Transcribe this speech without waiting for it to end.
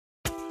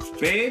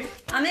Babe?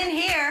 I'm in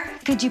here.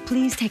 Could you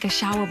please take a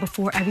shower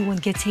before everyone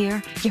gets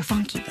here? You're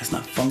funky. That's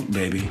not funk,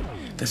 baby.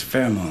 That's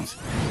pheromones.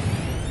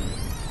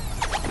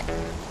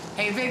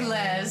 Hey, Big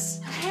Liz.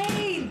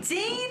 Hey,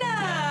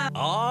 Deena.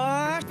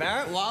 Oh,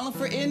 Barrett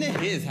Wallingford into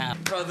his house.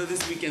 Brother,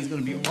 this weekend's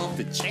gonna be off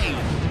the chain.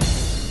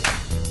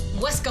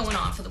 What's going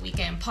on for the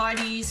weekend?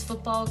 Parties,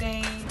 football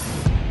games?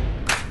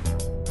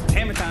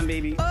 Hammer time,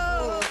 baby.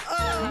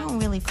 I don't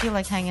really feel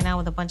like hanging out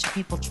with a bunch of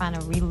people trying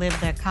to relive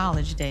their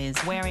college days,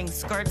 wearing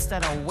skirts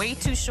that are way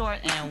too short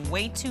and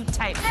way too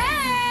tight.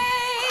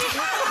 Hey!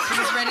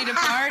 Who's ready to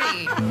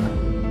party?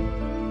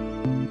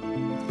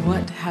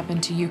 What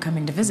happened to you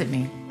coming to visit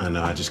me? I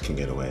know, I just can't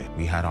get away.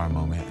 We had our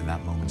moment, and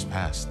that moment's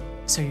passed.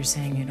 So you're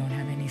saying you don't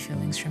have any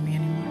feelings for me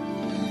anymore?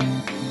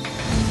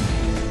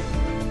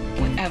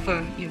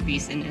 Whatever your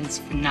reason is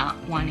for not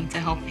wanting to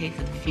help pay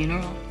for the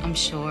funeral, I'm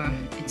sure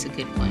it's a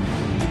good one.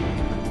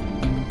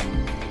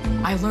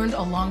 I learned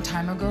a long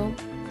time ago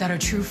that a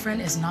true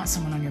friend is not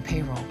someone on your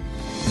payroll.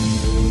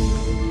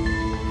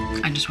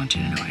 I just want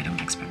you to know I don't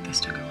expect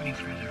this to go any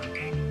further,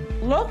 okay?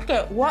 Look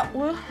at what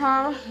we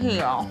have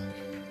here.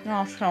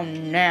 Y'all so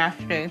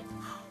nasty.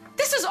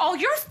 This is all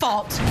your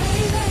fault!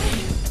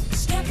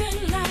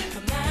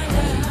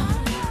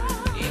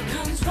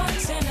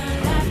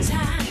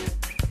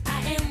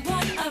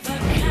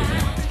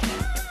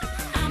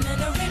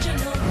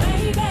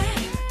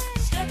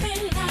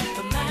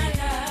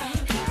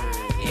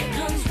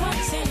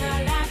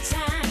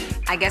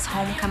 I guess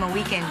homecoming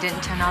weekend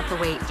didn't turn out the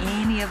way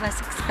any of us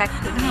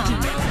expected,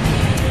 huh?